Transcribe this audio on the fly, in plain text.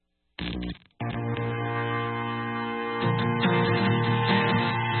Everyone,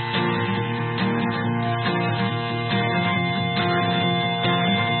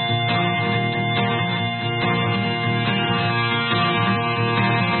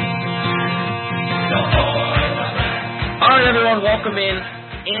 welcome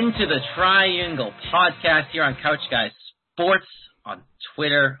into the Triangle Podcast here on Couch Guys Sports, on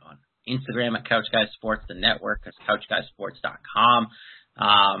Twitter, on Instagram at Couch Guys Sports, the network is CouchGuysSports.com.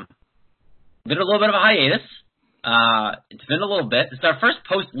 Been a little bit of a hiatus. It's been a little bit. It's our first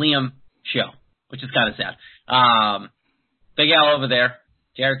post-Liam show, which is kind of sad. Big Al over there,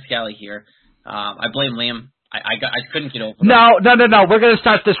 Jared Scally here. I blame Liam. I couldn't get over it. No. We're going to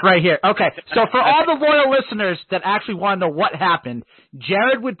start this right here. Okay, so for all the loyal listeners that actually want to know what happened,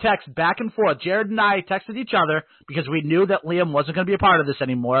 Jared would text back and forth. Jared and I texted each other because we knew that Liam wasn't going to be a part of this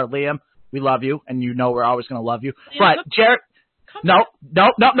anymore. Liam, we love you, and you know we're always going to love you. Liam, but Jared, nope.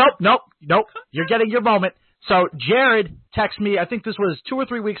 You're getting your moment. So Jared texted me, I think this was 2 or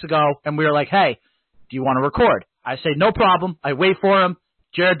 3 weeks ago, and we were like, hey, do you want to record? I say, no problem. I wait for him.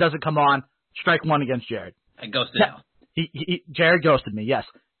 Jared doesn't come on. Strike one against Jared. I ghosted him. Jared ghosted me, yes.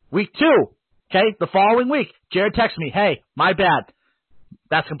 Week 2, okay, the following week, Jared texts me, hey, my bad.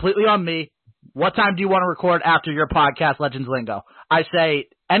 That's completely on me. What time do you want to record after your podcast, Legends Lingo? I say,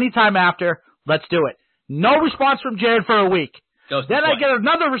 anytime after, let's do it. No response from Jared for a week. Then I get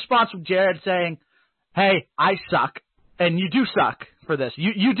another response from Jared saying, hey, I suck, and you do suck for this.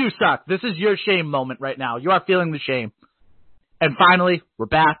 You do suck. This is your shame moment right now. You are feeling the shame. And finally, we're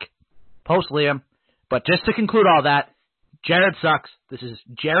back, post-Liam. But just to conclude all that, Jared sucks. This is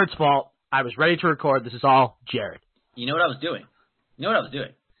Jared's fault. I was ready to record. This is all Jared. You know what I was doing?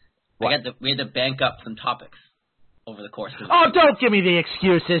 What? We had to bank up some topics over the course of the week. Don't give me the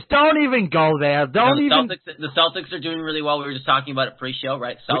excuses. Don't even go there. The Celtics are doing really well. We were just talking about it pre-show,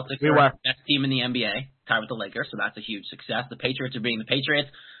 right? Celtics are the best team in the NBA, tied with the Lakers, so that's a huge success. The Patriots are being the Patriots.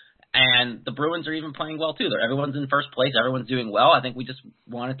 And the Bruins are even playing well, too. Everyone's in first place. Everyone's doing well. I think we just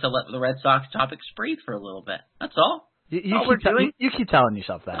wanted to let the Red Sox topics breathe for a little bit. That's all. You keep telling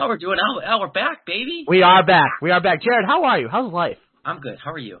yourself that. Oh, we're back, baby. We are back. Jared, how are you? How's life? I'm good.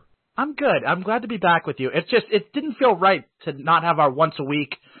 How are you? I'm good. I'm glad to be back with you. It didn't feel right to not have our once a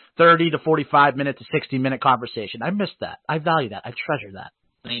week 30 to 45 minute to 60-minute conversation. I missed that. I value that. I treasure that.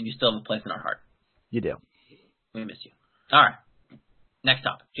 And you still have a place in our heart. You do. We miss you. All right. Next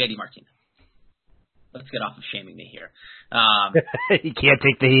topic, JD Martinez. Let's get off of shaming me here. You can't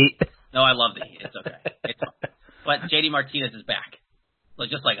take the heat. No, I love the heat. It's okay. It's fine. But JD Martinez is back,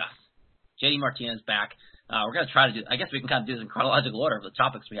 just like us. JD Martinez is back. We're going to try to do – I guess we can kind of do this in chronological order of the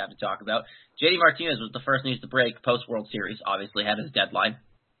topics we have to talk about. JD Martinez was the first news to break post-World Series, obviously had his deadline.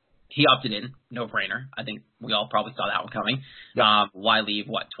 He opted in, no-brainer. I think we all probably saw that one coming. Yep. Why leave,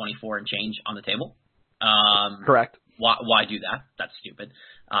 24 and change on the table? Correct. Why do that? That's stupid.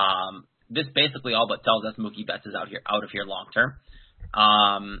 This basically all but tells us Mookie Betts is out of here long term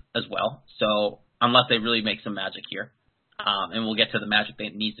as well. So unless they really make some magic here, and we'll get to the magic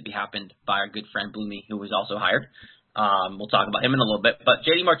that needs to be happened by our good friend Bloomy, who was also hired. We'll talk about him in a little bit. But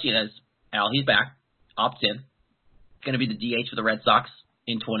JD Martinez, Al, he's back, opts in, going to be the DH for the Red Sox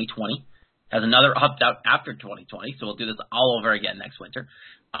in 2020. Has another opt-out after 2020, so we'll do this all over again next winter.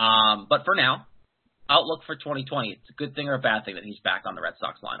 But for now, outlook for 2020, it's a good thing or a bad thing that he's back on the Red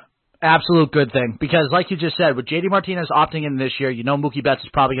Sox lineup? Absolute good thing, because like you just said, with JD Martinez opting in this year, Mookie Betts is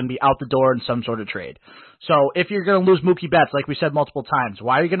probably going to be out the door in some sort of trade. So if you're going to lose Mookie Betts, like we said multiple times,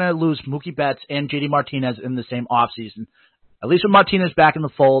 why are you going to lose Mookie Betts and JD Martinez in the same offseason? At least with Martinez back in the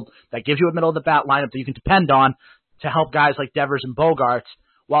fold, that gives you a middle-of-the-bat lineup that you can depend on to help guys like Devers and Bogarts,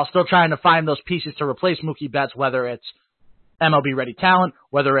 while still trying to find those pieces to replace Mookie Betts, whether it's MLB-ready talent,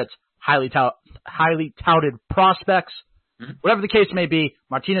 whether it's highly touted prospects. Mm-hmm. Whatever the case may be,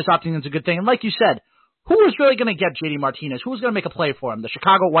 Martinez opting in is a good thing. And like you said, who is really going to get JD Martinez? Who is going to make a play for him? The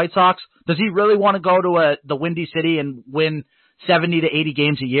Chicago White Sox? Does he really want to go to the Windy City and win 70 to 80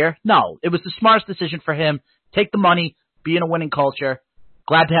 games a year? No. It was the smartest decision for him. Take the money, be in a winning culture.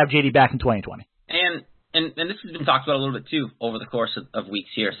 Glad to have JD back in 2020. And this has been talked about a little bit, too, over the course of weeks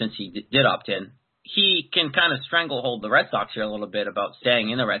here since he did opt in. He can kind of stranglehold the Red Sox here a little bit about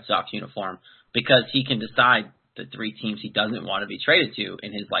staying in the Red Sox uniform because he can decide the 3 teams he doesn't want to be traded to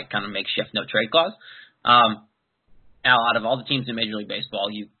in his kind of makeshift no-trade clause. Al, out of all the teams in Major League Baseball,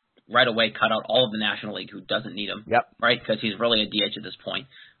 you right away cut out all of the National League who doesn't need him, yep, right? Because he's really a DH at this point.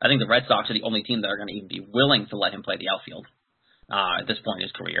 I think the Red Sox are the only team that are going to even be willing to let him play the outfield at this point in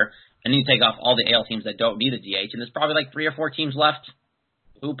his career. And then you take off all the AL teams that don't need a DH, and there's probably 3 or 4 teams left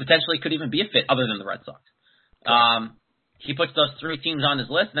who potentially could even be a fit other than the Red Sox. he puts those 3 teams on his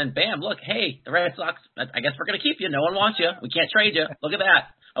list, and then bam, look, hey, the Red Sox, I guess we're going to keep you. No one wants you. We can't trade you. Look at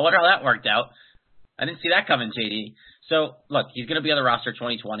that. I wonder how that worked out. I didn't see that coming, JD. So, look, he's going to be on the roster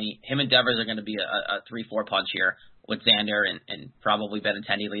 2020. Him and Devers are going to be a 3-4 punch here with Xander and probably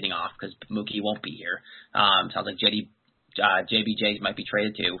Benintendi leading off because Mookie won't be here. Sounds like JBJ might be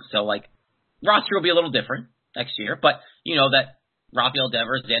traded too. So, like, roster will be a little different next year. But you know that Rafael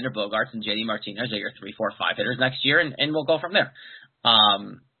Devers, Xander Bogaerts, and JD Martinez are your 3, 4, 5 hitters next year, and we'll go from there.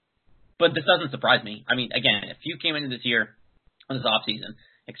 But this doesn't surprise me. I mean, again, if you came into this year, this offseason,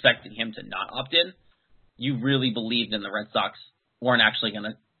 expecting him to not opt in, you really believed in the Red Sox weren't actually going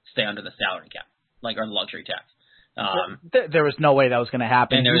to stay under the salary cap, like or the luxury tax. There was no way that was going to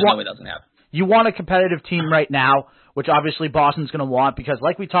happen. And there was no way that was going to happen. You want a competitive team right now, which obviously Boston's going to want because,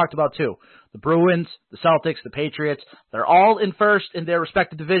 like we talked about too, the Bruins, the Celtics, the Patriots, they're all in first in their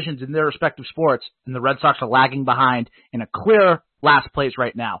respective divisions in their respective sports, and the Red Sox are lagging behind in a clear last place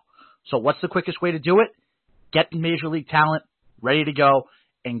right now. So what's the quickest way to do it? Get Major League talent ready to go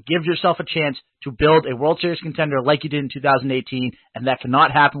and give yourself a chance to build a World Series contender like you did in 2018, and that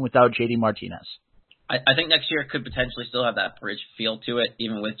cannot happen without JD Martinez. I think next year could potentially still have that bridge feel to it,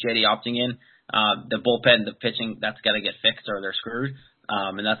 even with JD opting in. The bullpen, the pitching, that's got to get fixed or they're screwed,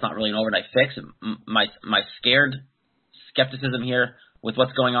 and that's not really an overnight fix. My skepticism here with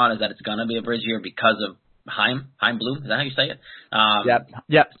what's going on is that it's going to be a bridge year because of Chaim Bloom. Is that how you say it?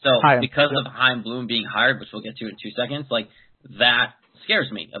 Yep. So because of Chaim Bloom being hired, which we'll get to in 2 seconds, like that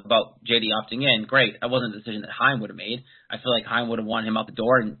scares me about JD opting in. Great. That wasn't a decision that Chaim would have made. I feel like Chaim would have wanted him out the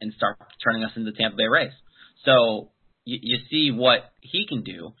door and start turning us into the Tampa Bay Rays. So you see what he can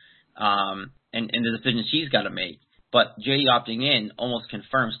do and the decisions he's got to make. But JD opting in almost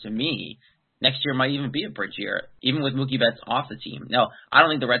confirms to me next year might even be a bridge year, even with Mookie Betts off the team. Now, I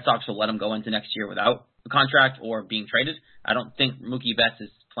don't think the Red Sox will let him go into next year without a contract or being traded. I don't think Mookie Betts is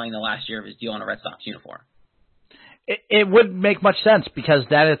playing the last year of his deal in a Red Sox uniform. It wouldn't make much sense because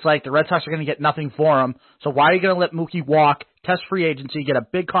then it's like the Red Sox are going to get nothing for him. So why are you going to let Mookie walk, test free agency, get a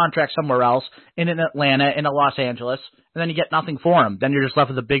big contract somewhere else, in an Atlanta, in a Los Angeles, and then you get nothing for him? Then you're just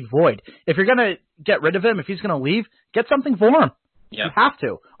left with a big void. If you're going to get rid of him, if he's going to leave, get something for him. Yeah. You have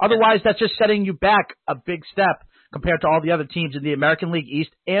to. Otherwise, that's just setting you back a big step compared to all the other teams in the American League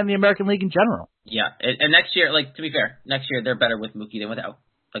East and the American League in general. Yeah, and next year, like to be fair, next year they're better with Mookie than without.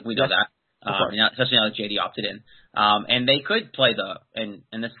 Like we know that. Especially now that JD opted in. And they could play and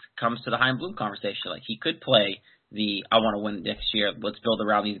this comes to the Chaim Bloom conversation, like he could play I want to win next year, let's build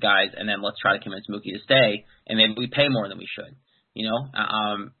around these guys, and then let's try to convince Mookie to stay, and maybe we pay more than we should, you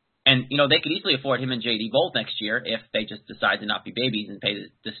know? And, you know, they could easily afford him and JD both next year if they just decide to not be babies and pay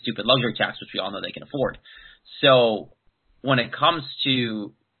the stupid luxury tax, which we all know they can afford. So when it comes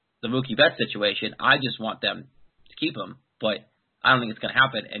to the Mookie Betts situation, I just want them to keep him, but I don't think it's going to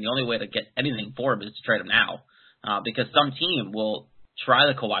happen, and the only way to get anything for him is to trade him now, because some team will try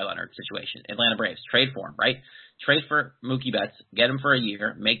the Kawhi Leonard situation. Atlanta Braves, trade for him, right? Trade for Mookie Betts, get him for a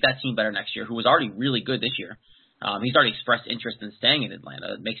year, make that team better next year, who was already really good this year. He's already expressed interest in staying in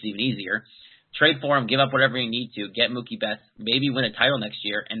Atlanta. It makes it even easier. Trade for him, give up whatever you need to, get Mookie Betts, maybe win a title next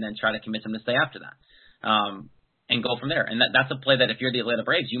year, and then try to convince him to stay after that, and go from there. And that's a play that if you're the Atlanta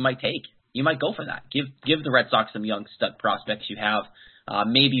Braves, you might take. You might go for that. Give the Red Sox some young stud prospects you have.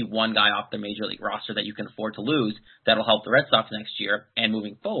 Maybe one guy off their major league roster that you can afford to lose that'll help the Red Sox next year and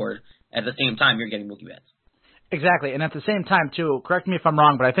moving forward. At the same time, you're getting Mookie Betts. Exactly, and at the same time, too, correct me if I'm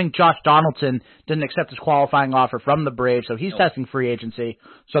wrong, but I think Josh Donaldson didn't accept his qualifying offer from the Braves, so he's testing free agency.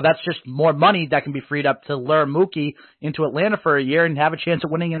 So that's just more money that can be freed up to lure Mookie into Atlanta for a year and have a chance of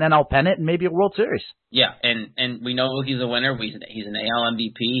winning an NL pennant and maybe a World Series. Yeah, and we know Mookie's a winner. He's an AL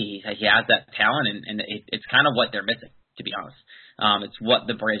MVP. He has that talent, and it's kind of what they're missing, to be honest. It's what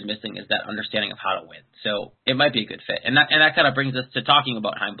the Braves missing is that understanding of how to win. So it might be a good fit. And that kind of brings us to talking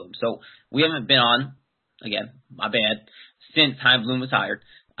about Chaim Bloom. So we haven't been on, again, my bad, since Chaim Bloom was hired.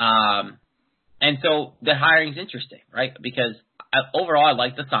 And so the hiring is interesting, right? Because overall I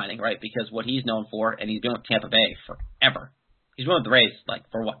like the signing, right? Because what he's known for, and he's been with Tampa Bay forever. He's been with the Rays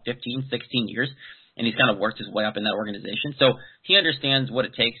for 15, 16 years, and he's kind of worked his way up in that organization. So he understands what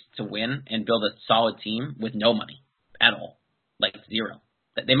it takes to win and build a solid team with no money at all. Like zero.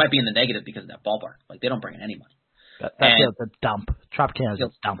 They might be in the negative because of that ballpark. Like they don't bring in any money. That's a dump. Tropicana is a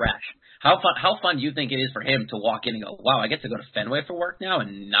dump. Trash. How fun do you think it is for him to walk in and go, wow, I get to go to Fenway for work now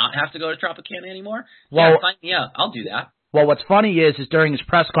and not have to go to Tropicana anymore? Well, yeah, I'll do that. Well, what's funny is during his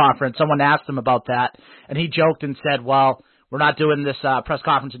press conference, someone asked him about that, and he joked and said, well, we're not doing this press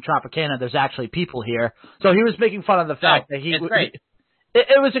conference in Tropicana. There's actually people here. So he was making fun of the fact that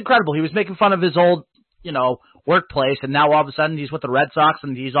it was incredible. He was making fun of his old workplace, and now all of a sudden he's with the Red Sox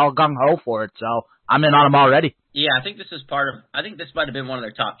and he's all gung-ho for it. So I'm in on him already. Yeah, I think this might have been one of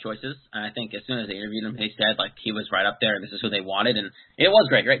their top choices. And I think as soon as they interviewed him, they said, like, he was right up there and this is who they wanted. And it was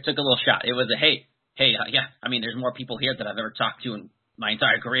great, right? Took a little shot. It was a, hey, yeah, I mean, there's more people here that I've ever talked to in my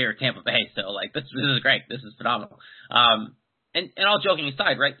entire career at Tampa Bay. So, like, this is great. This is phenomenal. And all joking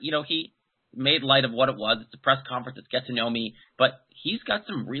aside, right, he made light of what it was. It's a press conference. It's get to know me. But he's got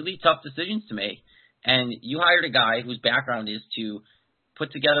some really tough decisions to make. And you hired a guy whose background is to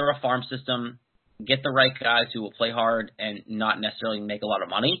put together a farm system, get the right guys who will play hard and not necessarily make a lot of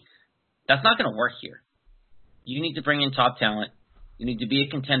money. That's not going to work here. You need to bring in top talent. You need to be a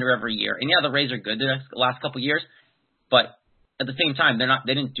contender every year. And yeah, the Rays are good the last couple of years, but at the same time, they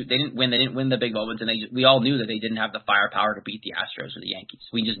didn't win the big moments, and we all knew that they didn't have the firepower to beat the Astros or the Yankees.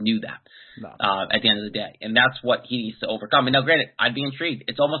 We just knew that at the end of the day, and that's what he needs to overcome. And now, granted, I'd be intrigued.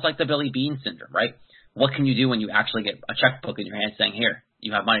 It's almost like the Billy Beane syndrome, right? What can you do when you actually get a checkbook in your hand saying, here,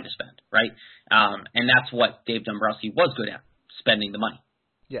 you have money to spend, right? And that's what Dave Dombrowski was good at, spending the money.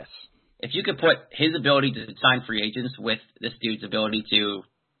 Yes. If you could put his ability to sign free agents with this dude's ability to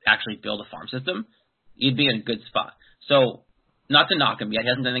actually build a farm system, you'd be in a good spot. So, not to knock him yet. He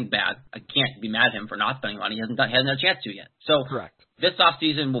hasn't done anything bad. I can't be mad at him for not spending money. He hasn't had a chance to yet. So, correct. This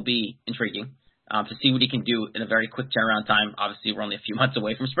offseason will be intriguing to see what he can do in a very quick turnaround time. Obviously, we're only a few months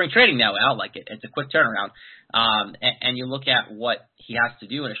away from spring trading now, Al. Like, it's a quick turnaround. And you look at what he has to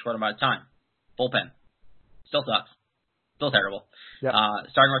do in a short amount of time. Bullpen. Still sucks. Still terrible. Yep.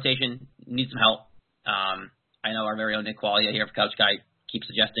 Starting rotation needs some help. I know our very own Nick Qualia here for Couch Guy keeps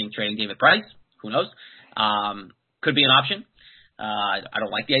suggesting trading David Price. Who knows? Could be an option. I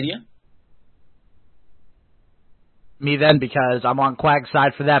don't like the idea. Me then, because I'm on Quag's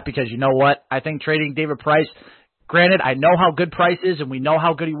side for that, because you know what? I think trading David Price, granted, I know how good Price is, and we know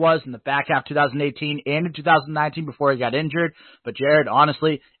how good he was in the back half of 2018 and in 2019 before he got injured. But, Jared,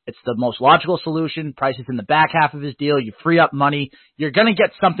 honestly, it's the most logical solution. Price is in the back half of his deal. You free up money. You're going to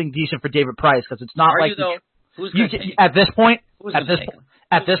get something decent for David Price, because it's not like who's you can, at this point,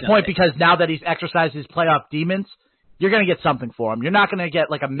 because now that he's exercised his playoff demons, you're going to get something for him. You're not going to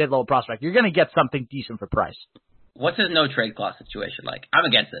get like a mid-level prospect. You're going to get something decent for Price. What's his no-trade clause situation like? I'm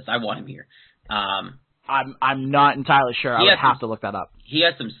against this. I want him here. I'm not entirely sure. I would have to look that up. He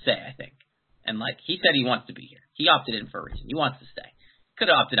has some say, I think. And, like, he said he wants to be here. He opted in for a reason. He wants to stay. Could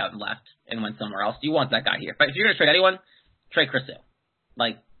have opted out and left and went somewhere else. You want that guy here. But if you're going to trade anyone, trade Chris Sale.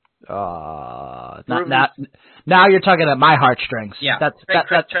 Like, now you're tugging at my heartstrings. Yeah,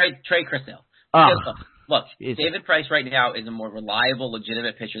 trade Chris Sale. Look, David Price right now is a more reliable,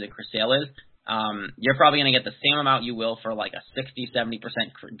 legitimate pitcher than Chris Sale is. You're probably going to get the same amount you will for like a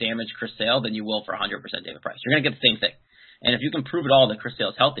 60-70% damaged Chris Sale than you will for 100% David Price. You're going to get the same thing. And if you can prove it all that Chris Sale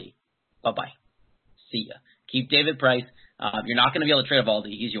is healthy, bye-bye. See ya. Keep David Price. You're not going to be able to trade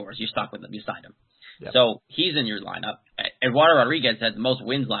Eovaldi. He's yours. You're stuck with him. You signed him. Yep. So he's in your lineup. Eduardo Rodriguez had the most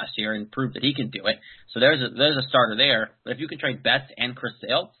wins last year and proved that he can do it. So there's a starter there. But if you can trade Betts and Chris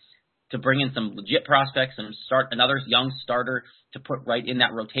Sale to bring in some legit prospects and start another young starter to put right in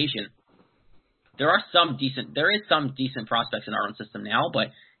that rotation, there is some decent prospects in our own system now, but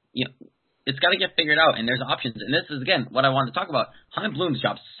it's got to get figured out, and there's options. And this is again what I wanted to talk about. Chaim Bloom's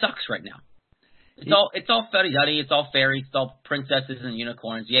job sucks right now. It's all fuddy-duddy, it's all fairies, it's all princesses and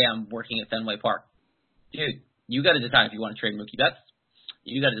unicorns. Yeah, I'm working at Fenway Park. Dude, you got to decide if you want to trade Mookie Betts.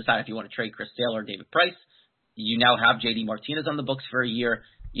 You got to decide if you want to trade Chris Sale or David Price. You now have J.D. Martinez on the books for a year.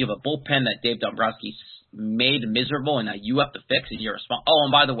 You have a bullpen that Dave Dombrowski made miserable, and now you have to fix, and you're responsible. Oh,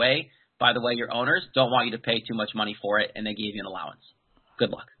 and by the way, your owners don't want you to pay too much money for it, and they gave you an allowance. Good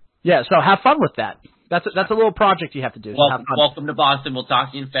luck. Yeah, so have fun with that. That's a little project you have to do. Welcome to Boston. We'll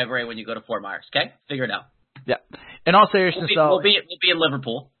talk to you in February when you go to Fort Myers. Okay, figure it out. Yeah. In all seriousness, we'll be in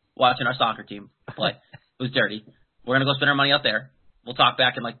Liverpool watching our soccer team play. It was dirty. We're gonna go spend our money out there. We'll talk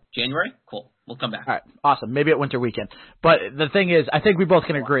back in like January. Cool. We'll come back. All right. Awesome. Maybe at winter weekend. But the thing is, I think we both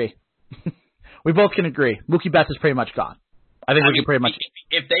can agree. Mookie Betts is pretty much gone. I mean, we can pretty much.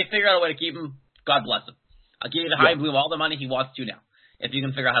 If they figure out a way to keep him, God bless him. I'll give you the Chaim Bloom all the money he wants to now. If you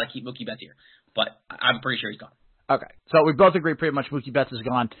can figure out how to keep Mookie Betts here. But I'm pretty sure he's gone. Okay. So we both agree pretty much Mookie Betts is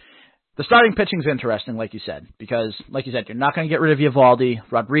gone. The starting pitching is interesting, like you said, because, like you said, you're not going to get rid of Eovaldi.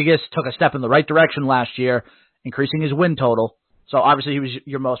 Rodriguez took a step in the right direction last year, increasing his win total. So, obviously, he was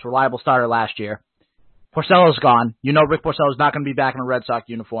your most reliable starter last year. Porcello's gone. You know Rick Porcello's not going to be back in a Red Sox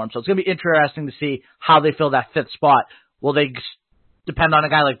uniform. So, it's going to be interesting to see how they fill that fifth spot. Will they depend on a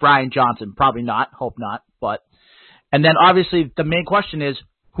guy like Brian Johnson? Probably not. Hope not. And then, obviously, the main question is,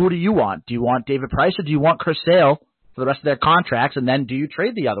 who do you want? Do you want David Price or do you want Chris Sale for the rest of their contracts? And then do you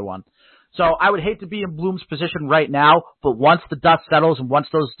trade the other one? So I would hate to be in Bloom's position right now, but once the dust settles and once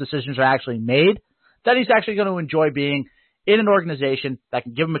those decisions are actually made, then he's actually going to enjoy being in an organization that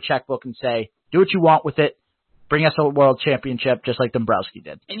can give him a checkbook and say, do what you want with it, bring us a world championship just like Dombrowski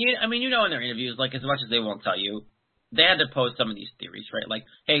did. And in their interviews, like as much as they won't tell you, they had to pose some of these theories, right? Like,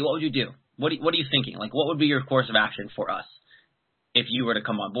 hey, what would you do? What are you thinking? Like, what would be your course of action for us if you were to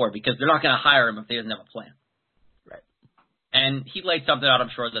come on board? Because they're not going to hire him if they doesn't have a plan. Right. And he laid something out, I'm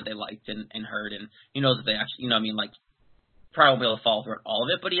sure, that they liked and heard, and he knows that they actually, like, probably won't be able to follow through on all of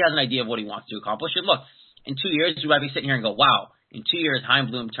it, but he has an idea of what he wants to accomplish. And look, in 2 years, you might be sitting here and go, wow, in 2 years, Chaim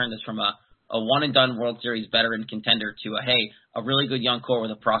Bloom turned this from a one-and-done World Series veteran contender to a really good young core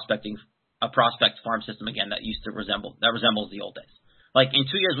with a prospect farm system again that resembles the old days. Like, in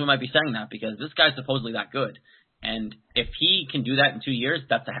 2 years, we might be saying that because this guy's supposedly that good. And if he can do that in 2 years,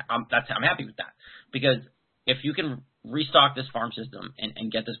 I'm happy with that. Because if you can restock this farm system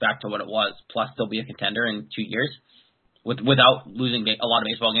and get this back to what it was, plus still be a contender in 2 years without losing a lot of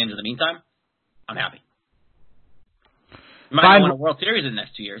baseball games in the meantime, I'm happy. You might not win a World Series in the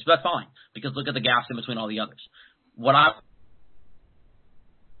next 2 years, but that's fine because look at the gaps in between all the others. What I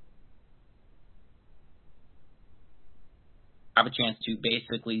have a chance to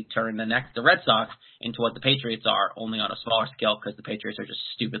basically turn the Red Sox into what the Patriots are, only on a smaller scale because the Patriots are just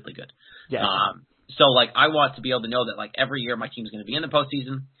stupidly good. Yeah. So, like, I want to be able to know that, like, every year my team's going to be in the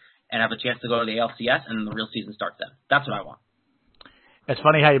postseason and have a chance to go to the ALCS, and the real season starts then. That's what I want. It's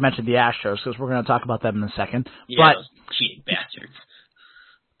funny how you mentioned the Astros because we're going to talk about them in a second. Yeah, but those cheating bastards.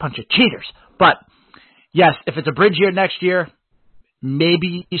 Bunch of cheaters. But, yes, if it's a bridge year next year,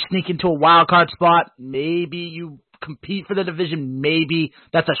 maybe you sneak into a wild card spot. Maybe you compete for the division. Maybe.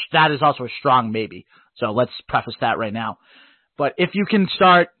 That is also a strong maybe. So let's preface that right now. But if you can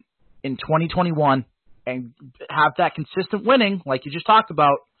start in 2021 and have that consistent winning, like you just talked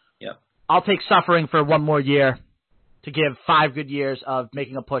about, yep. I'll take suffering for one more year to give 5 good years of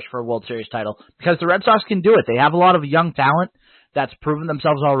making a push for a World Series title because the Red Sox can do it. They have a lot of young talent that's proven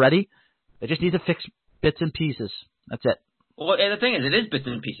themselves already. They just need to fix bits and pieces. That's it. Well, and the thing is, it is bits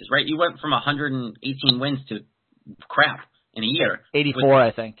and pieces, right? You went from 118 wins to crap in a year. 84,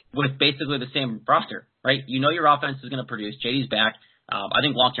 I think. With basically the same roster, right? You know your offense is going to produce. JD's back. I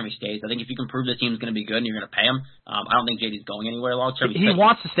think long-term he stays. I think if you can prove the team's going to be good and you're going to pay him, I don't think JD's going anywhere long-term. He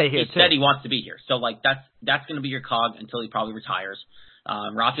wants to stay here, too. He said he wants to be here. So, like, that's going to be your cog until he probably retires.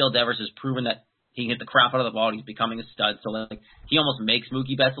 Rafael Devers has proven that he can hit the crap out of the ball. He's becoming a stud. So, like, he almost makes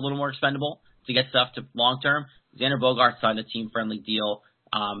Mookie Betts a little more expendable to get stuff to long-term. Xander Bogaerts signed a team-friendly deal.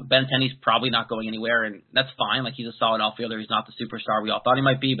 Benintendi's probably not going anywhere, and that's fine. Like, he's a solid outfielder. He's not the superstar we all thought he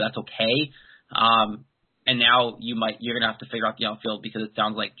might be, but that's okay. And now you're going to have to figure out the outfield because it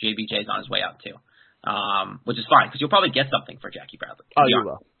sounds like JBJ's on his way out too, which is fine because you'll probably get something for Jackie Bradley. Oh, you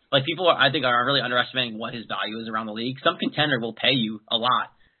will. Like people, I think, are really underestimating what his value is around the league. Some contender will pay you a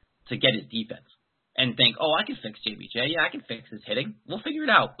lot to get his defense and think, oh, I can fix JBJ. Yeah, I can fix his hitting. We'll figure it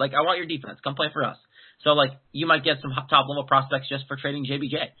out. Like, I want your defense. Come play for us. So, like, you might get some top-level prospects just for trading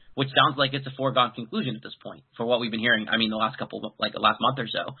JBJ, which sounds like it's a foregone conclusion at this point for what we've been hearing. I mean, the last month or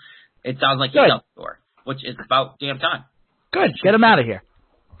so. It sounds like he's out the door, which is about damn time. Good. Get him out of here.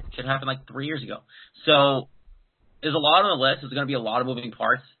 Should have happened like 3 years ago. So there's a lot on the list. There's going to be a lot of moving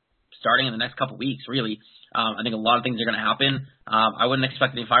parts starting in the next couple weeks, really. I think a lot of things are going to happen. I wouldn't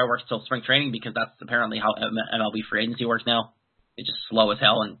expect any fireworks till spring training because that's apparently how MLB free agency works now. It's just slow as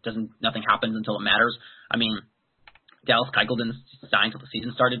hell and nothing happens until it matters. I mean, Dallas Keuchel didn't sign until the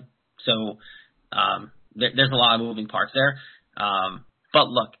season started. So there's a lot of moving parts there. But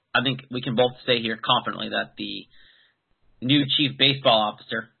look, I think we can both say here confidently that the new chief baseball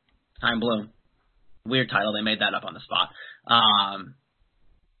officer, Chaim Bloom, weird title, they made that up on the spot,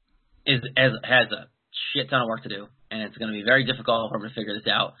 has a shit ton of work to do, and it's going to be very difficult for him to figure this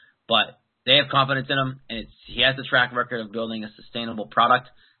out. But they have confidence in him, and he has the track record of building a sustainable product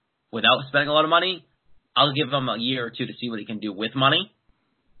without spending a lot of money. I'll give him a year or two to see what he can do with money.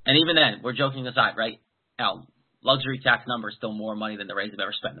 And even then, we're joking aside, right? Now, luxury tax number is still more money than the Rays have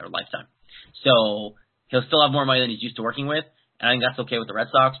ever spent in their lifetime. So he'll still have more money than he's used to working with, and I think that's okay with the Red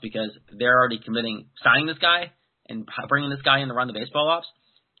Sox because they're already signing this guy and bringing this guy in to run the baseball ops.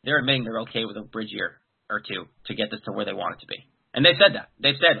 They're admitting they're okay with a bridge year or two to get this to where they want it to be. And they've said that.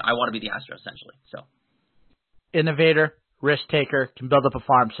 They've said, I want to be the Astro, essentially. So, innovator, risk taker, can build up a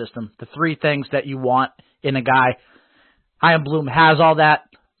farm system. The 3 things that you want in a guy. Chaim Bloom has all that.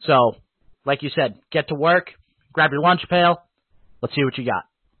 So, like you said, get to work, grab your lunch pail. Let's see what you got.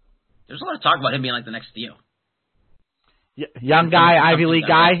 There's a lot of talk about him being like the next Theo. Young guy, Ivy League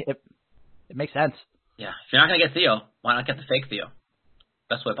guy. It makes sense. Yeah. If you're not going to get Theo, why not get the fake Theo?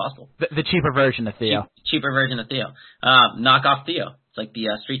 best way possible. The cheaper version of Theo. Cheaper version of Theo. Knock off Theo. It's like the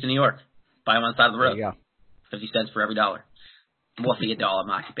streets of New York. Buy them on the side of the road. There you go. 50 cents for every dollar. We'll see $1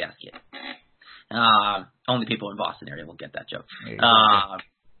 market basket. Only people in Boston area will get that joke.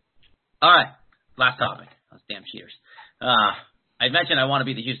 All right. Last topic. Those damn cheaters. I mentioned I want to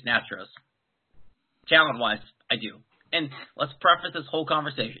be the Houston Astros. Talent-wise, I do. And let's preface this whole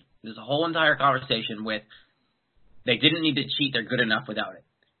conversation. This whole entire conversation with they didn't need to cheat. They're good enough without it.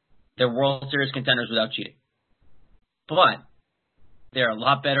 They're World Series contenders without cheating. But they're a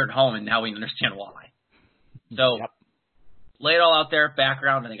lot better at home, and now we understand why. So, lay it all out there,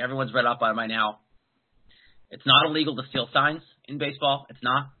 background. I think everyone's read up on it by now. It's not illegal to steal signs in baseball. It's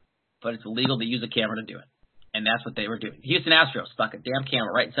not. But it's illegal to use a camera to do it. And that's what they were doing. The Houston Astros stuck a damn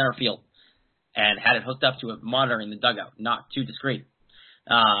camera right in center field and had it hooked up to a monitor in the dugout, not too discreet.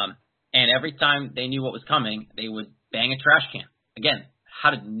 And every time they knew what was coming, they would bang a trash can. Again,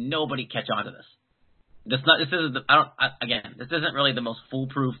 how did nobody catch on to this? This isn't really the most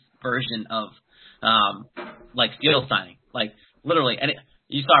foolproof version of like steal signing. Like literally, and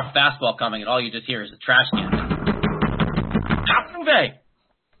you saw a fastball coming, and all you just hear is a trash can. Altuve,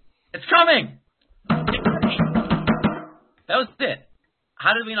 it's coming. That was it.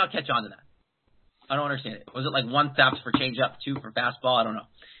 How did we not catch on to that? I don't understand it. Was it like 1 taps for changeup, 2 for fastball? I don't know.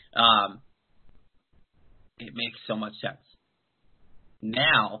 It makes so much sense.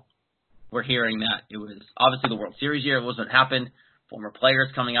 Now we're hearing that it was obviously the World Series year. It was what happened. Former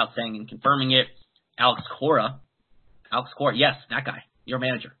players coming out saying and confirming it. Alex Cora, yes, that guy, your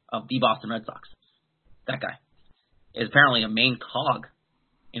manager of the Boston Red Sox. That guy is apparently a main cog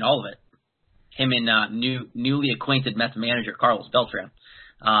in all of it. Him and newly acquainted Mets manager Carlos Beltran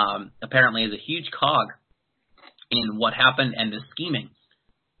apparently is a huge cog in what happened and the scheming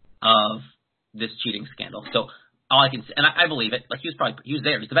of this cheating scandal. So all I can say, and I believe it, like he was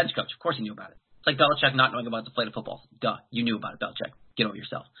there. He's the bench coach. Of course he knew about it. It's like Belichick not knowing about the flight of football. Duh, you knew about it, Belichick. Get over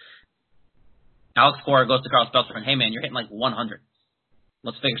yourself. Alex Cora goes to Carlos Beltran. Hey man, you're hitting like 100.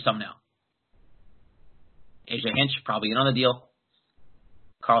 Let's figure something out. AJ Hinch probably in on the deal.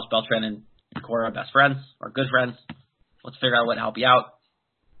 Carlos Beltran and Cora are best friends or good friends. Let's figure out what to help you out.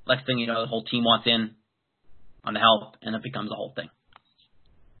 Next thing you know, the whole team wants in on the help, and it becomes a whole thing.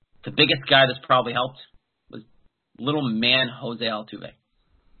 The biggest guy that's probably helped was little man Jose Altuve.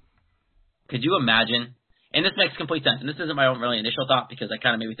 Could you imagine? And this makes complete sense. And this isn't my own really initial thought because I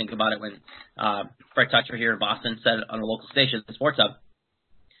kind of made me think about it when Fred Toucher here in Boston said it on a local station, the Sports Hub.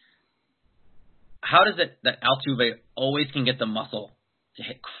 How does it that Altuve always can get the muscle to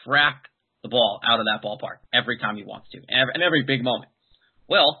crack the ball out of that ballpark every time he wants to, and every big moment?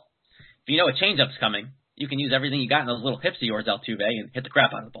 Well, if you know a changeup's coming, you can use everything you got in those little hips of yours, Altuve, and hit the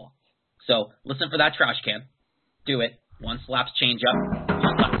crap out of the ball. So listen for that trash can. Do it. One slaps changeup. Two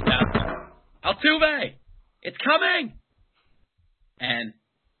slaps fastball. Altuve, it's coming! And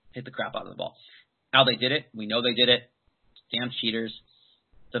hit the crap out of the ball. How they did it, we know they did it. Damn cheaters.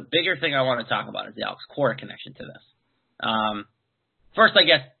 The bigger thing I want to talk about is the Alex Cora connection to this. First, I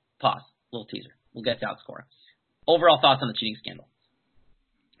guess, pause. Little teaser. We'll get to Alex Cora. Overall thoughts on the cheating scandal.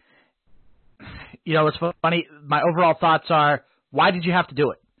 You know, it's funny. My overall thoughts are, why did you have to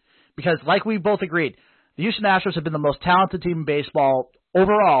do it? Because like we both agreed, the Houston Astros have been the most talented team in baseball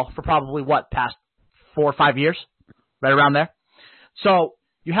overall for probably, past 4 or 5 years? Right around there. So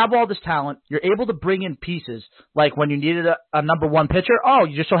you have all this talent. You're able to bring in pieces like when you needed a number 1 pitcher. Oh,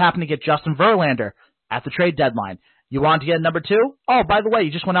 you just so happened to get Justin Verlander at the trade deadline. You wanted to get a number 2? Oh, by the way,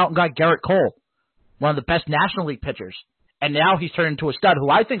 you just went out and got Garrett Cole, one of the best National League pitchers. And now he's turned into a stud who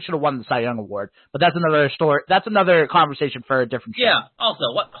I think should have won the Cy Young Award. But that's another story. That's another conversation for a different show. Yeah.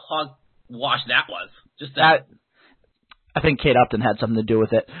 Also, what hogwash that was. Just that. I think Kate Upton had something to do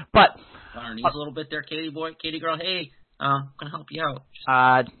with it. But on her knees a little bit there, Katie girl. Hey, I'm gonna help you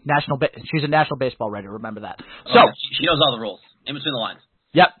out. She's a national baseball writer. Remember that. Oh, so she knows all the rules in between the lines.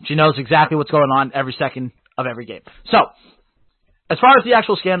 Yep, she knows exactly what's going on every second of every game. So, as far as the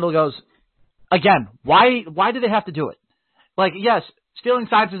actual scandal goes, again, why do they have to do it? Like, yes, stealing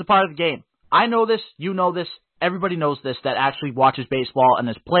signs is a part of the game. I know this, you know this, everybody knows this that actually watches baseball and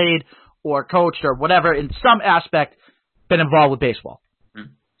has played or coached or whatever in some aspect been involved with baseball.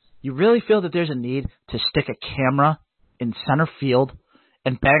 You really feel that there's a need to stick a camera in center field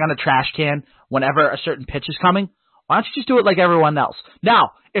and bang on a trash can whenever a certain pitch is coming? Why don't you just do it like everyone else?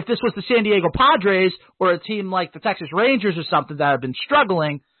 Now, if this was the San Diego Padres or a team like the Texas Rangers or something that have been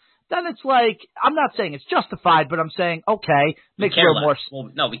struggling, then it's like, I'm not saying it's justified, but I'm saying, okay, makes a little more.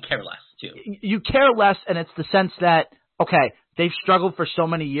 Well, no, we care less, too. You care less, and it's the sense that, okay, they've struggled for so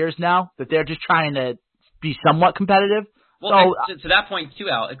many years now that they're just trying to be somewhat competitive. Well, to that point too,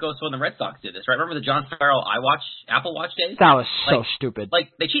 Al, it goes to when the Red Sox did this, right? Remember the John Farrell Apple Watch days? That was so stupid.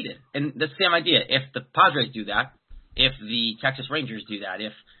 Like, they cheated. And that's the same idea. If the Padres do that, if the Texas Rangers do that,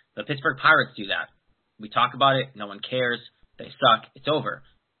 if the Pittsburgh Pirates do that, we talk about it, no one cares, they suck, it's over.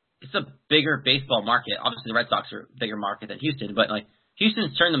 It's a bigger baseball market. Obviously, the Red Sox are a bigger market than Houston, but, like,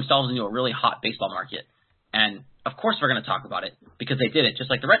 Houston's turned themselves into a really hot baseball market. And, of course, we're going to talk about it because they did it,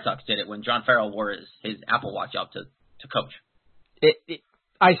 just like the Red Sox did it when John Farrell wore his Apple Watch out to coach.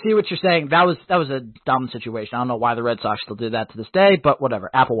 I see what you're saying. That was a dumb situation. I don't know why the Red Sox still do that to this day, but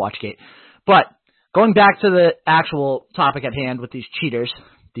whatever. Apple Watch Gate. But going back to the actual topic at hand with these cheaters,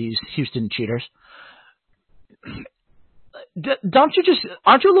 these Houston cheaters,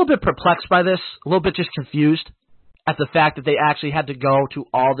 aren't you a little bit perplexed by this? A little bit just confused at the fact that they actually had to go to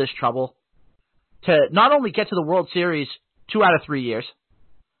all this trouble to not only get to the World Series 2 out of 3 years,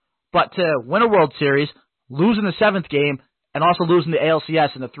 but to win a World Series, lose in the 7th game, and also losing the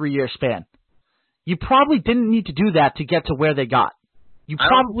ALCS in a 3-year span. You probably didn't need to do that to get to where they got. You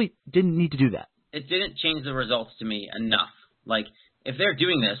probably didn't need to do that. It didn't change the results to me enough. Like, if they're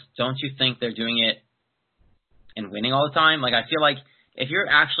doing this, don't you think they're doing it and winning all the time? Like, I feel like if you're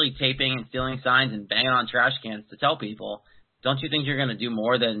actually taping and stealing signs and banging on trash cans to tell people, don't you think you're going to do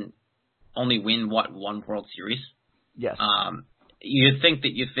more than only win, one World Series? Yes. You'd think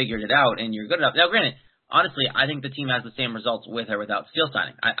that you figured it out and you're good enough. Now, granted, honestly, I think the team has the same results with or without Steele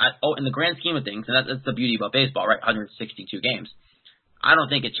signing. In the grand scheme of things, and that's the beauty about baseball, right? 162 games. I don't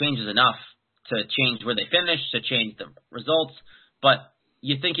think it changes enough to change where they finish, to change the results, but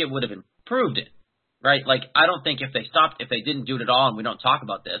you think it would have improved it, right? Like, I don't think if they didn't do it at all, and we don't talk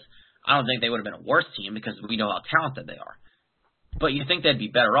about this, I don't think they would have been a worse team because we know how talented they are. But you think they'd be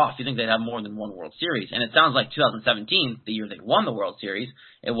better off. You think they'd have more than one World Series. And it sounds like 2017, the year they won the World Series,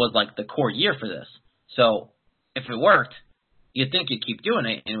 it was like the core year for this. So if it worked, you'd think you'd keep doing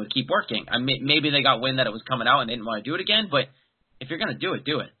it and it would keep working. I mean, maybe they got wind that it was coming out and they didn't want to do it again, but if you're going to do it,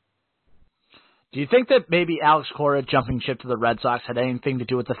 do it. Do you think that maybe Alex Cora jumping ship to the Red Sox had anything to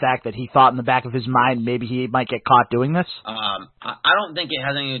do with the fact that he thought in the back of his mind maybe he might get caught doing this? I don't think it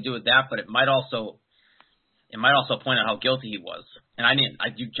has anything to do with that, but it might also point out how guilty he was. And I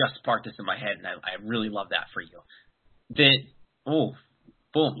just sparked this in my head, and I really love that for you.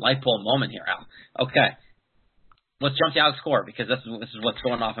 Boom, light bulb moment here, Al. Okay, let's jump to Alex Cora because this is what's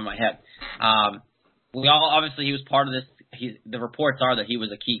going off in my head. Obviously he was part of this. The reports are that he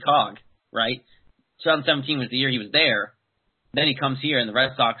was a key cog, right? 2017 was the year he was there. Then he comes here, and the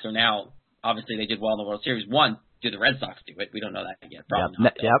Red Sox are now, obviously they did well in the World Series. One, do the Red Sox do it? We don't know that yet. Probably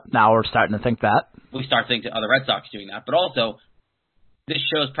not. Yep, now we're starting to think that. We start thinking of the Red Sox doing that. But also, this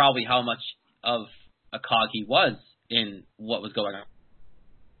shows probably how much of a cog he was in what was going on.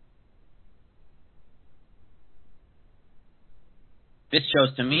 This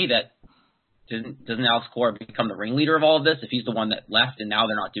shows to me that doesn't Alex Cora become the ringleader of all of this if he's the one that left and now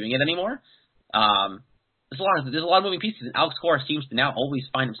they're not doing it anymore? There's a lot of moving pieces, and Alex Cora seems to now always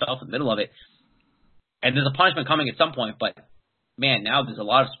find himself in the middle of it. And there's a punishment coming at some point, but man, now there's a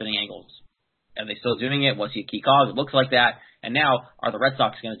lot of spinning angles. Are they still doing it? Was he a key cog? It looks like that. And now, are the Red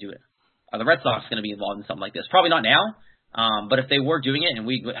Sox going to do it? Are the Red Sox going to be involved in something like this? Probably not now, but if they were doing it and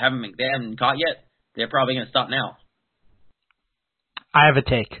they haven't caught yet, they're probably going to stop now. I have a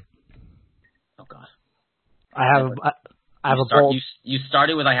take. Oh God. I have a bold. You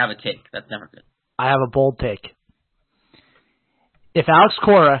started with I have a take. That's never good. I have a bold take. If Alex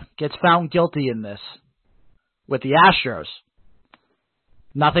Cora gets found guilty in this with the Astros,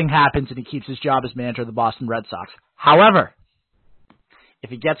 nothing happens and he keeps his job as manager of the Boston Red Sox. However, if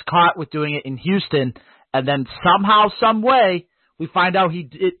he gets caught with doing it in Houston and then somehow, some way, we find out he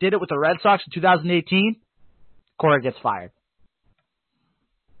did it with the Red Sox in 2018, Cora gets fired.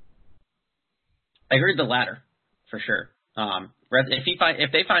 I agree with the latter, for sure.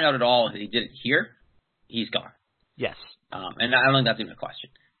 If they find out at all that he did it here, he's gone. Yes. And I don't think that's even a question.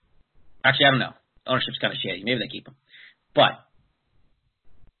 Actually, I don't know. Ownership's kind of shady. Maybe they keep him. But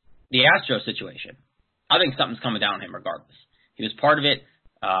the Astros situation, I think something's coming down on him regardless. He was part of it.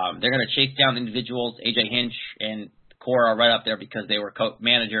 They're going to chase down individuals. A.J. Hinch and Cora are right up there because they were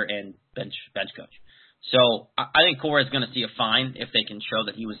manager and bench coach. So I think Cora is going to see a fine if they can show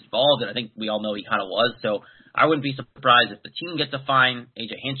that he was involved, and I think we all know he kind of was. So I wouldn't be surprised if the team gets a fine,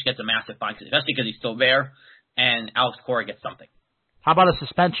 A.J. Hinch gets a massive fine, especially because he's still there, and Alex Cora gets something. How about a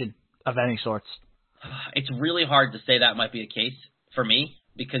suspension of any sorts? It's really hard to say that might be a case for me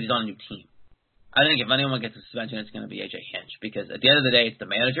because he's on a new team. I think if anyone gets a suspension, it's going to be A.J. Hinch because at the end of the day, it's the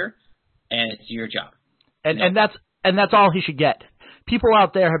manager, and it's your job. And that's all he should get. people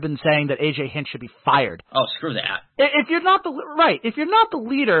out there have been saying that AJ Hinch should be fired. Oh, screw that. If you're not the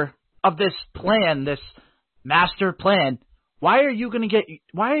leader of this plan, this master plan, why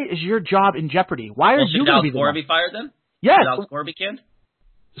is your job in jeopardy? Why are you going to be the one? Should Alex Cora be fired then? Yes. Should Alex Cora be canned?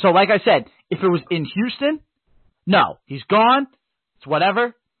 So like I said, if it was in Houston, no, he's gone. It's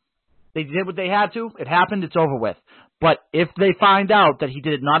whatever. They did what they had to. It happened. It's over with. But if they find out that he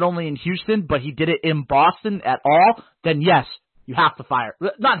did it not only in Houston, but he did it in Boston at all, then yes, you have to fire.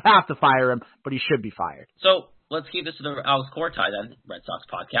 Not have to fire him, but he should be fired. So let's keep this to the Alex Cora tie then, Red Sox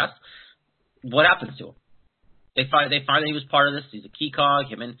podcast. What happens to him? They find that he was part of this. He's a key cog.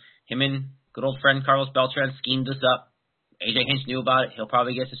 Him and good old friend Carlos Beltran schemed this up. AJ Hinch knew about it. He'll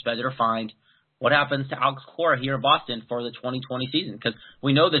probably get suspended or fined. What happens to Alex Cora here in Boston for the 2020 season? Because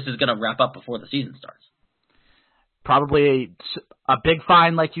we know this is going to wrap up before the season starts. Probably a big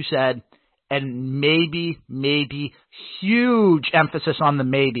fine, like you said, and maybe, huge emphasis on the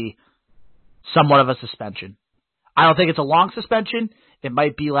maybe, somewhat of a suspension. I don't think it's a long suspension. It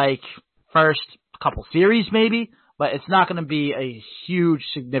might be like first couple series maybe, but it's not going to be a huge,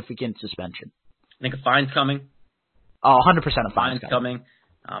 significant suspension. I think a fine's coming. Oh, 100% a fine's coming.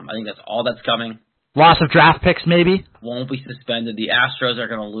 I think that's all that's coming. Loss of draft picks maybe. Won't be suspended. The Astros are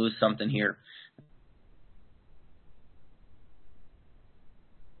going to lose something here.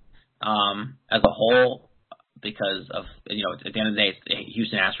 As a whole, because of, at the end of the day, it's the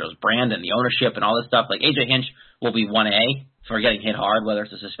Houston Astros brand and the ownership and all this stuff. Like, AJ Hinch will be 1A for getting hit hard, whether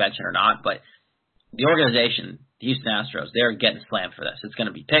it's a suspension or not. But the organization, the Houston Astros, they're getting slammed for this. It's going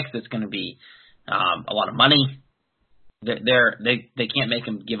to be picks. It's going to be a lot of money. They can't make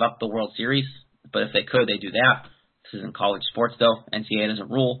him give up the World Series, but if they could, they do that. This isn't college sports, though. NCAA doesn't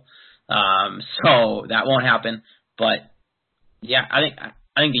rule. So that won't happen. But, yeah, I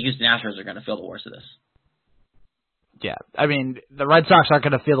think the Houston Astros are going to feel the worst of this. Yeah, I mean, the Red Sox aren't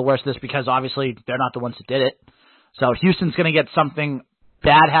going to feel the worst of this because obviously they're not the ones that did it. So Houston's going to get something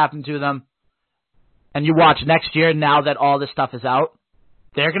bad happen to them. And you watch next year, now that all this stuff is out,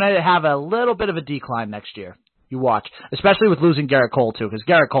 they're going to have a little bit of a decline next year. You watch, especially with losing Garrett Cole too, because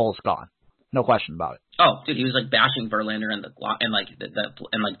Garrett Cole is gone, no question about it. Oh, dude, he was like bashing Verlander and the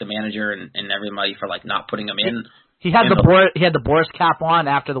manager and everybody for like not putting him in. He had the Boris cap on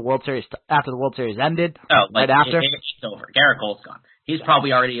after the World Series ended. Oh, right after. It's over. Garrett Cole's gone. He's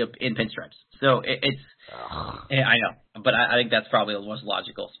probably already in pinstripes. So it's. Yeah, I know, but I think that's probably the most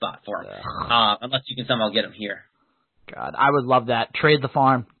logical spot for him, unless you can somehow get him here. God, I would love that. Trade the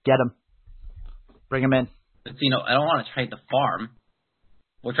farm, get him, bring him in. But, I don't want to trade the farm.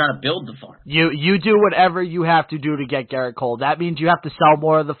 We're trying to build the farm. You do whatever you have to do to get Garrett Cole. That means you have to sell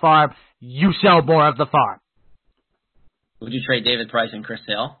more of the farm. You sell more of the farm. Would you trade David Price and Chris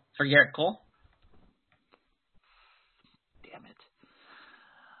Sale for Garrett Cole? Damn it.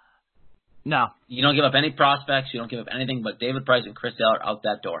 No. You don't give up any prospects. You don't give up anything, but David Price and Chris Sale are out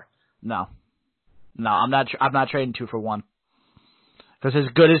that door. No, I'm not trading 2 for 1. Because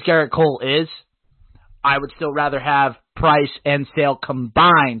as good as Garrett Cole is, I would still rather have Price and Sale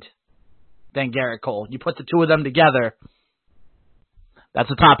combined than Garrett Cole. You put the two of them together, that's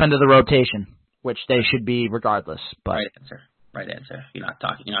the top end of the rotation, which they should be regardless. But Right answer. You're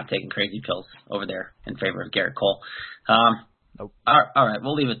not taking crazy pills over there in favor of Garrett Cole. Nope. All right,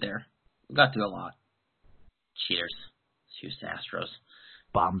 we'll leave it there. We got through a lot. Cheaters. Houston Astros.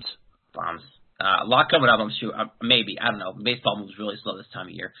 Bombs. A lot coming up, I'm sure. Maybe. I don't know. Baseball moves really slow this time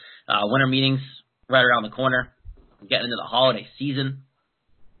of year. Winter meetings right around the corner. We're getting into the holiday season.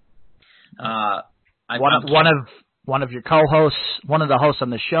 One of your co-hosts, one of the hosts on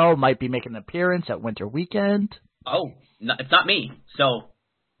the show might be making an appearance at Winter Weekend. Oh, no, it's not me. So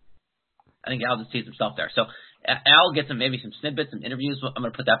I think Al just teased himself there. So Al gets maybe some snippets, some interviews. I'm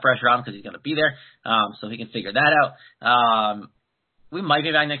going to put that pressure on because he's going to be there, so he can figure that out. We might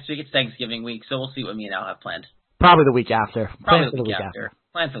be back next week. It's Thanksgiving week, so we'll see what me and Al have planned. Probably the week after. Plan for the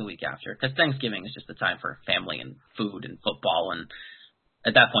week after. Because Thanksgiving is just a time for family and food and football, and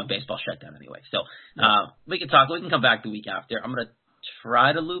at that point, baseball shut down anyway. So we can talk. We can come back the week after. I'm going to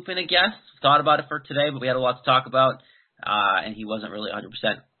try to loop in a guest. Thought about it for today, but we had a lot to talk about, and he wasn't really 100%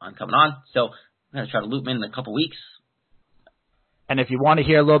 on coming on. So I'm going to try to loop in a couple weeks. And if you want to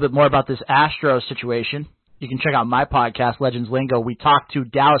hear a little bit more about this Astros situation, you can check out my podcast, Legends Lingo. We talked to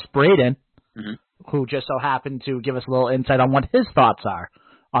Dallas Braden, who just so happened to give us a little insight on what his thoughts are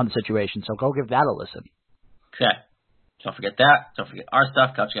on the situation. So go give that a listen. Okay. Don't forget that. Don't forget our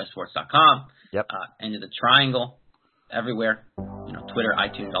stuff, CouchGuysSports.com. Yep. Into the Triangle, everywhere. Twitter,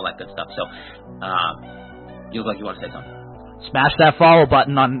 iTunes, all that good stuff. So you look like you want to say something. Smash that follow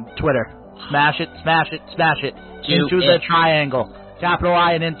button on Twitter. Smash it. Into the Triangle. capital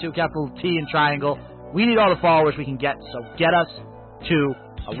I and Into, capital T and Triangle. We need all the followers we can get, so get us to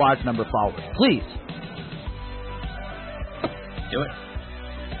a large number of followers. Please. Do it.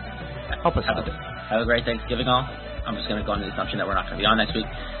 Help us out. Have a great Thanksgiving all. I'm just going to go on the assumption that we're not going to be on next week.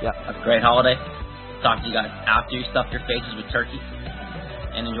 Yep. Have a great holiday. Talk to you guys after you stuff your faces with turkey.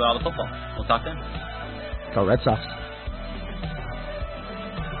 And enjoy all the football. We'll talk then. Go Red Sox.